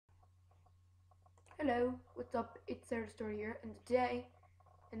Hello, what's up? It's Sarah Story here, and today,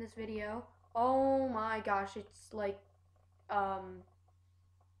 in this video, oh my gosh, it's like,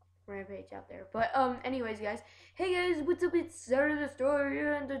 rampage out there. But, anyways, guys, hey guys, what's up? It's Sarah the Story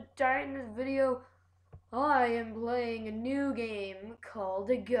here, and today in this video, I am playing a new game called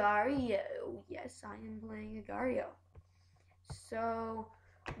Agario. Yes, I am playing Agario. So,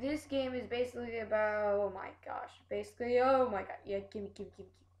 this game is basically about, oh my gosh, yeah, gimme.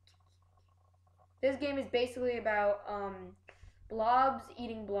 This game is basically about blobs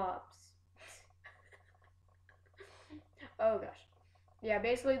eating blobs. Oh gosh. Yeah,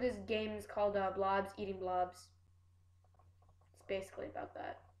 basically this game is called blobs eating blobs. It's basically about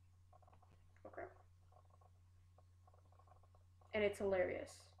that. Okay. And it's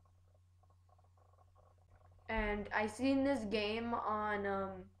hilarious. And I seen this game on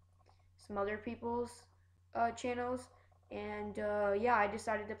some other people's channels, and yeah, I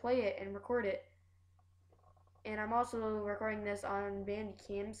decided to play it and record it. And I'm also recording this on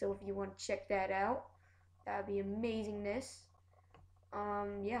Bandicam, so if you want to check that out, that'd be amazingness.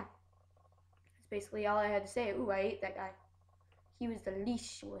 Yeah. That's basically all I had to say. Ooh, I ate that guy. He was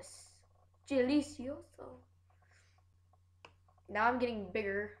delicious. Delicioso. Now I'm getting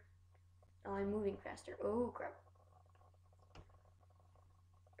bigger. Now I'm moving faster. Oh, crap.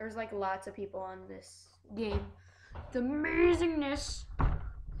 There's like lots of people on this game. The amazingness.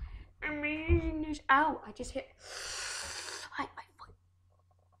 Amazingness. Ow, I just hit my foot.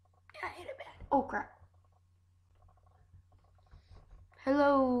 I hit it bad. Oh, crap.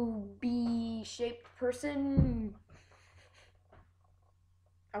 Hello, bee-shaped person.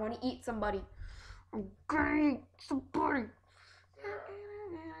 I want to eat somebody. I'm gonna eat somebody.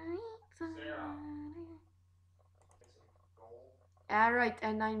 Alright,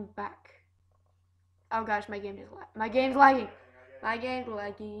 and I'm back. Oh gosh, my game's lagging. My game's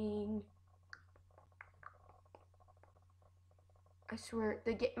lagging. I swear,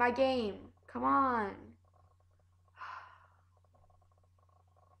 my game. Come on.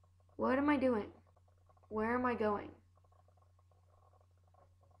 What am I doing? Where am I going?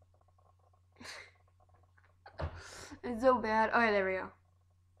 It's so bad. Okay, there we go.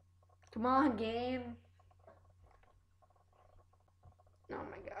 Come on, game. Oh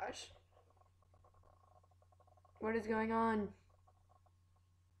my gosh. What is going on?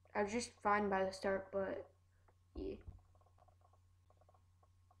 I was just fine by the start, but yeah.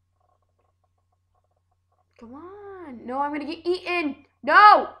 Come on. No, I'm gonna get eaten.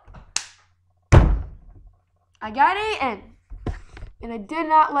 No! I got eaten. And I did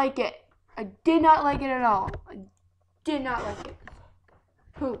not like it. I did not like it at all. I did not like it.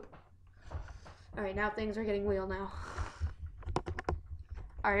 Poop. Alright, now things are getting real now.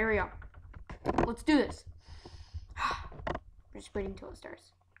 Alright, here we go. Let's do this. We're just waiting until it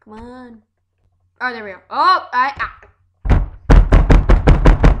starts. Come on. Oh, there we go. Oh,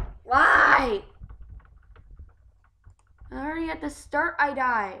 why? Already at the start I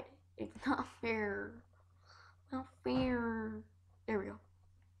died. It's not fair. Not fair. There we go.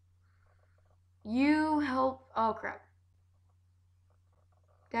 You help. Oh, crap.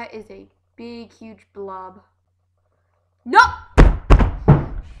 That is a big, huge blob. No!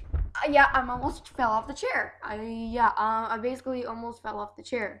 Yeah, I almost fell off the chair. I basically almost fell off the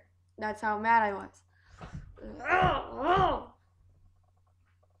chair. That's how mad I was.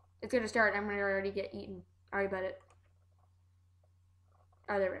 It's gonna start. I'm gonna already get eaten. I already bet it.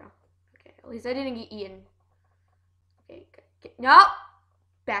 Oh, there we go. Okay, at least I didn't get eaten. Okay, good. No!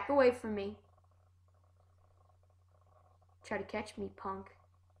 Back away from me. Try to catch me, punk.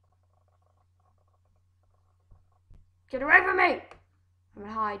 Get away from me! I'm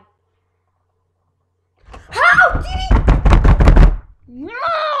gonna hide. How did he?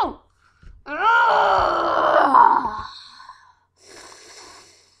 No! Why?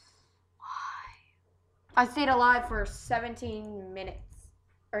 I stayed alive for 17 minutes.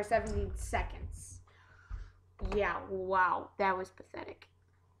 Or 17 seconds. Yeah, wow. That was pathetic.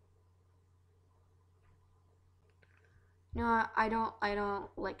 No, I don't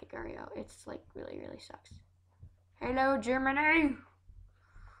like Agario. It's like really sucks. Hello, Germany.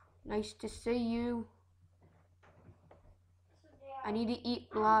 Nice to see you. I need to eat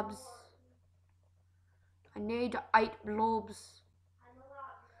blobs. I need to eat blobs.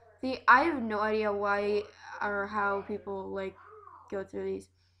 See, I have no idea why or how people like go through these.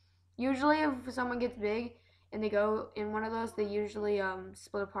 Usually if someone gets big and they go in one of those, they usually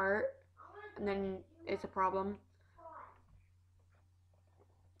split apart, and then it's a problem.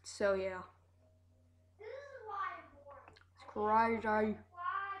 So yeah. It's crazy.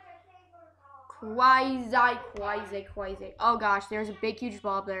 Crazy. Oh gosh, there's a big huge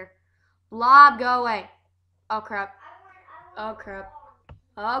blob there. Blob, go away. Oh crap. Oh crap.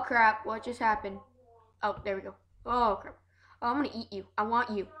 Oh crap. What just happened? Oh, there we go. Oh crap. Oh, I'm gonna eat you. I want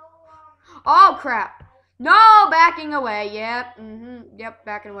you. Oh crap. No, backing away. Yep. Yep,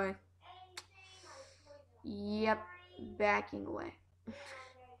 backing away. Yep, backing away.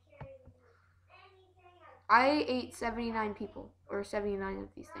 I ate 79 people, or 79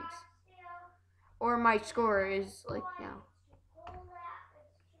 of these things. Or my score is like now.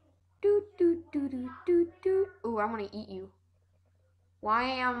 Doot, doot, doot, doot, doot, doot. Ooh, I want to eat you. Why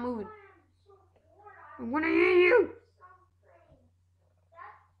am I moving? I want to eat you.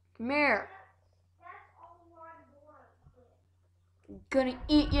 Come here. I'm gonna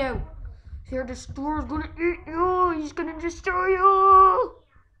eat you. Your destroyer's gonna eat you. He's gonna destroy you.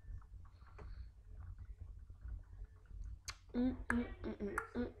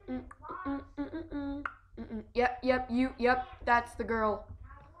 Yep, that's the girl.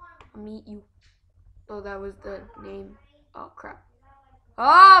 I'll meet you. Oh, that was the name. Oh, crap.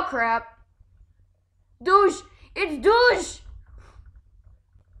 Oh, crap. Douche! It's Douche!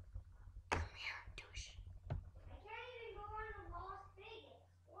 Come here, Douche. I can't even go on the Las Vegas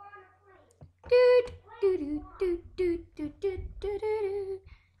or on a plane.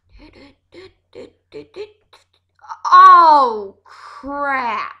 Oh,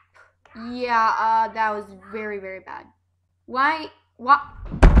 crap. Yeah, that was very, very bad. Why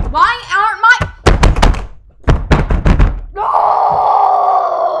aren't my... No!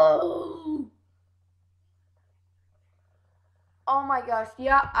 Oh my gosh.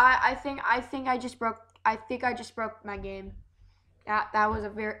 Yeah, I think I just broke my game. That was a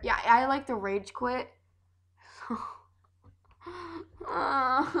very... Yeah, I like the rage quit.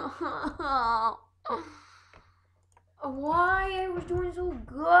 Why I was doing so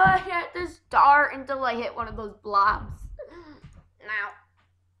good at the start until I hit one of those blobs. Now.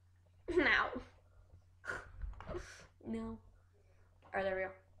 No. Alright, there we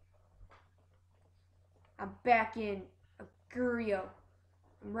go. I'm back in Agario.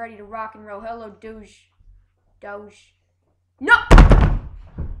 I'm ready to rock and roll. Hello, Doge. No!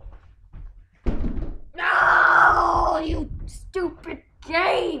 No, you stupid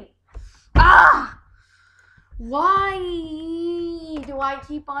game! Ah! Why do I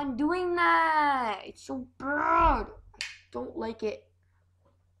keep on doing that? It's so bad. I don't like it.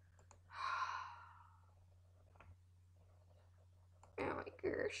 Oh my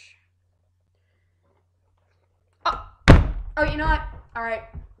gosh. Oh, you know what? Alright.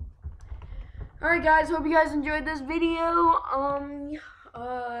 Alright guys, hope you guys enjoyed this video.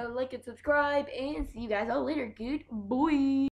 Like and subscribe, and see you guys all later. Goodbye.